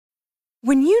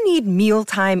When you need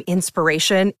mealtime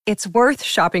inspiration, it's worth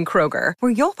shopping Kroger,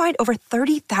 where you'll find over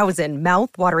 30,000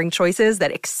 mouth-watering choices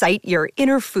that excite your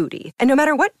inner foodie. And no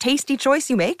matter what tasty choice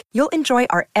you make, you'll enjoy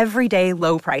our everyday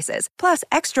low prices, plus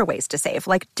extra ways to save,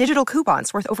 like digital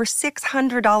coupons worth over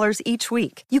 $600 each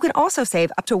week. You can also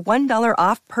save up to $1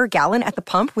 off per gallon at the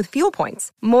pump with fuel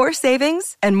points. More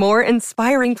savings and more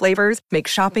inspiring flavors make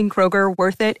shopping Kroger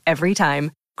worth it every time.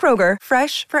 Kroger,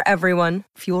 fresh for everyone.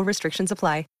 Fuel restrictions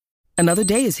apply. Another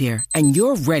day is here, and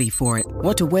you're ready for it.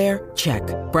 What to wear? Check.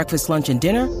 Breakfast, lunch, and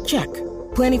dinner? Check.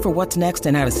 Planning for what's next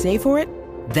and how to save for it?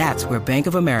 That's where Bank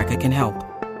of America can help.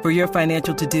 For your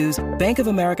financial to-dos, Bank of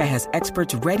America has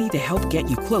experts ready to help get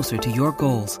you closer to your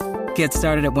goals. Get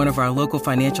started at one of our local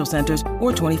financial centers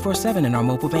or 24/7 in our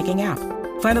mobile banking app.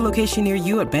 Find a location near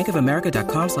you at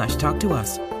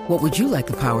bankofamerica.com/talktous. What would you like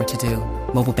the power to do?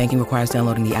 Mobile banking requires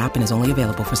downloading the app and is only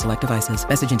available for select devices.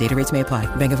 Message and data rates may apply.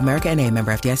 Bank of America N.A.,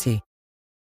 member FDIC.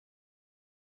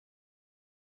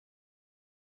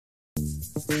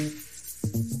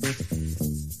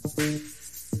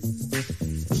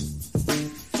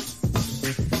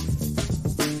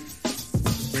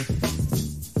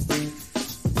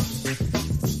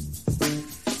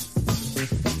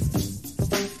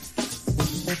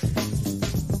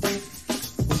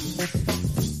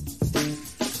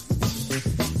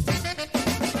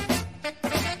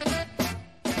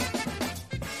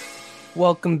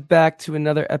 Welcome back to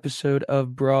another episode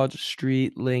of Broad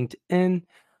Street Linc'd-In.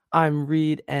 I'm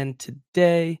Reed, and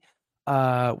today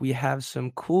we have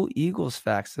some cool Eagles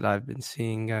facts that I've been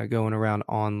seeing going around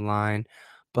online.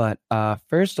 But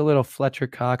first, a little Fletcher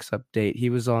Cox update. He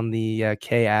was on the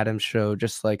Kay Adams show,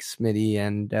 just like Smitty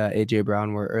and A.J.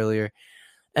 Brown were earlier.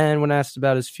 And when asked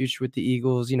about his future with the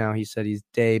Eagles, he said he's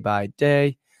day by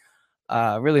day.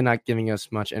 Really not giving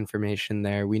us much information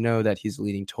there. We know that he's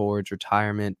leading towards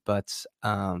retirement, but,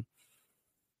 I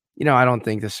don't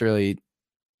think this really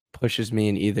pushes me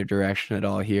in either direction at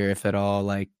all here, if at all.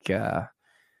 It's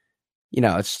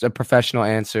a professional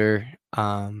answer.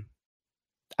 I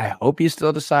hope he's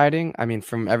still deciding. I mean,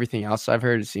 from everything else I've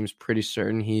heard, it seems pretty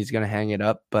certain he's going to hang it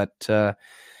up. But,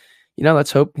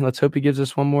 let's hope he gives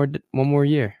us one more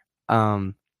year.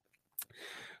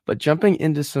 But jumping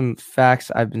into some facts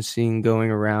I've been seeing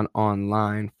going around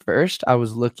online. First, I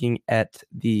was looking at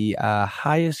the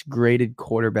highest graded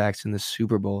quarterbacks in the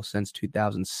Super Bowl since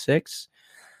 2006.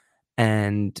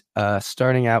 And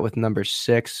starting out with number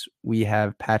 6, we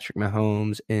have Patrick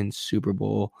Mahomes in Super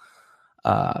Bowl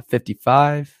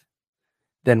 55.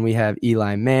 Then we have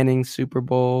Eli Manning's Super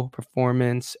Bowl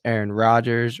performance, Aaron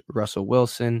Rodgers, Russell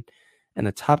Wilson, and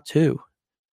the top 2,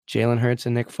 Jalen Hurts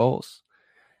and Nick Foles.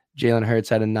 Jalen Hurts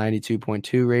had a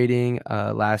 92.2 rating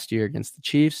last year against the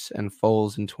Chiefs, and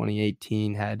Foles in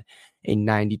 2018 had a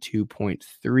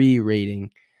 92.3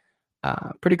 rating.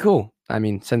 Pretty cool. I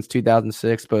mean, since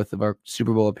 2006, both of our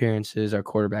Super Bowl appearances, our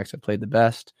quarterbacks have played the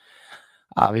best.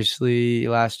 Obviously,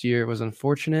 last year was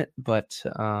unfortunate, but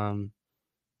I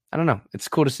don't know. It's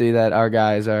cool to see that our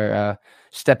guys are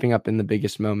stepping up in the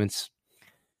biggest moments.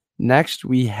 Next,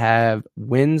 we have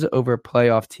wins over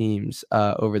playoff teams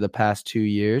over the past 2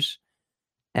 years.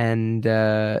 And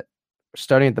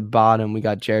starting at the bottom, we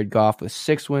got Jared Goff with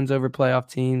 6 wins over playoff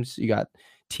teams. You got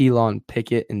T-Lon,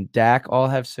 Pickett, and Dak all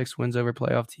have 6 wins over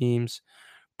playoff teams.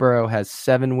 Burrow has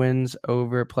 7 wins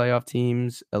over playoff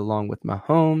teams, along with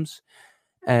Mahomes.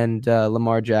 And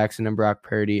Lamar Jackson and Brock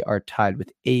Purdy are tied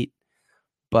with 8.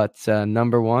 But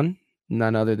number 1,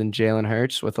 none other than Jalen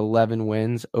Hurts with 11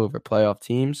 wins over playoff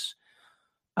teams.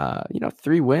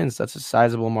 3 wins, that's a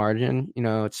sizable margin.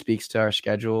 It speaks to our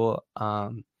schedule.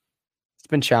 It's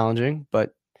been challenging,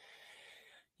 but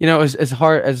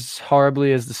as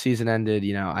horribly as the season ended,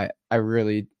 I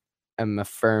really am a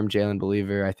firm Jalen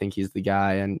believer. I think he's the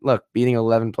guy. And look, beating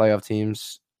 11 playoff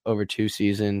teams over 2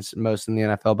 seasons, most in the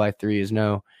NFL by 3, is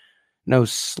no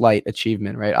slight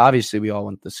achievement, right? Obviously, we all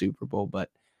want the Super Bowl, but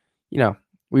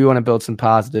we want to build some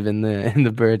positive in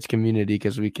the Birds community,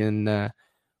 because we've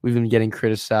been getting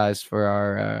criticized for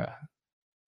our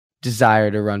desire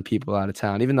to run people out of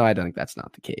town, even though I don't think that's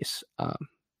not the case.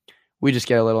 We just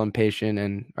get a little impatient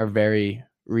and are very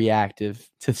reactive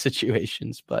to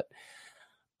situations. But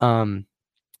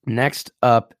next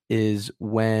up is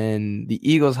when the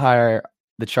Eagles hire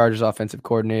the Chargers offensive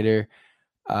coordinator,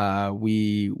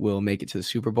 we will make it to the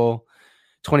Super Bowl.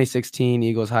 2016,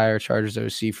 Eagles hire Chargers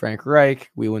OC Frank Reich.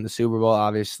 We win the Super Bowl,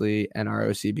 obviously, and our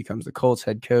OC becomes the Colts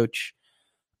head coach.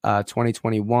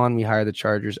 2021, we hire the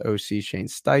Chargers OC Shane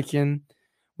Steichen.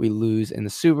 We lose in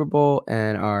the Super Bowl,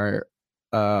 and our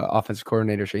offensive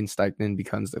coordinator Shane Steichen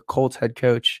becomes the Colts head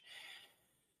coach.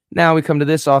 Now we come to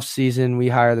this offseason. We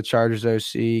hire the Chargers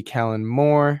OC, Kellen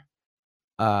Moore.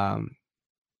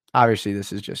 Obviously,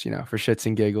 this is just, for shits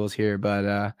and giggles here.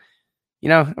 But,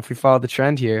 if we follow the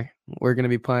trend here, we're going to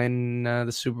be playing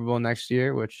the Super Bowl next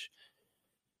year, which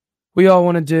we all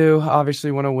want to do.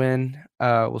 Obviously, want to win.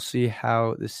 We'll see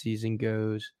how the season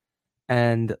goes.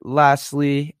 And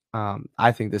lastly,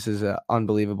 I think this is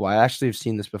unbelievable. I actually have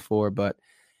seen this before, but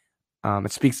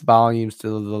it speaks volumes to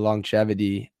the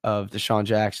longevity of Deshaun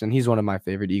Jackson. He's one of my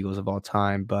favorite Eagles of all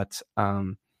time. But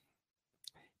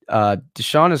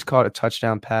Deshaun has caught a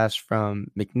touchdown pass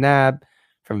from McNabb,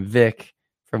 from Vick,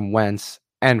 from Wentz,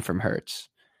 and from Hurts.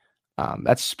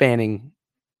 That's spanning,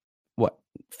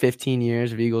 15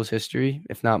 years of Eagles history,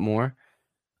 if not more.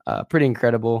 Pretty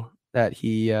incredible that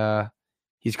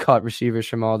he's caught receivers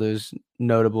from all those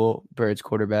notable Birds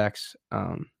quarterbacks.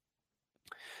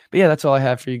 But yeah, that's all I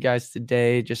have for you guys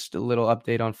today. Just a little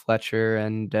update on Fletcher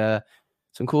and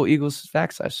some cool Eagles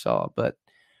facts I saw. But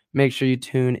make sure you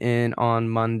tune in on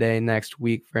Monday next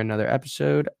week for another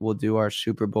episode. We'll do our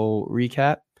Super Bowl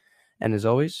recap. And as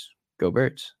always, go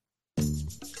Birds.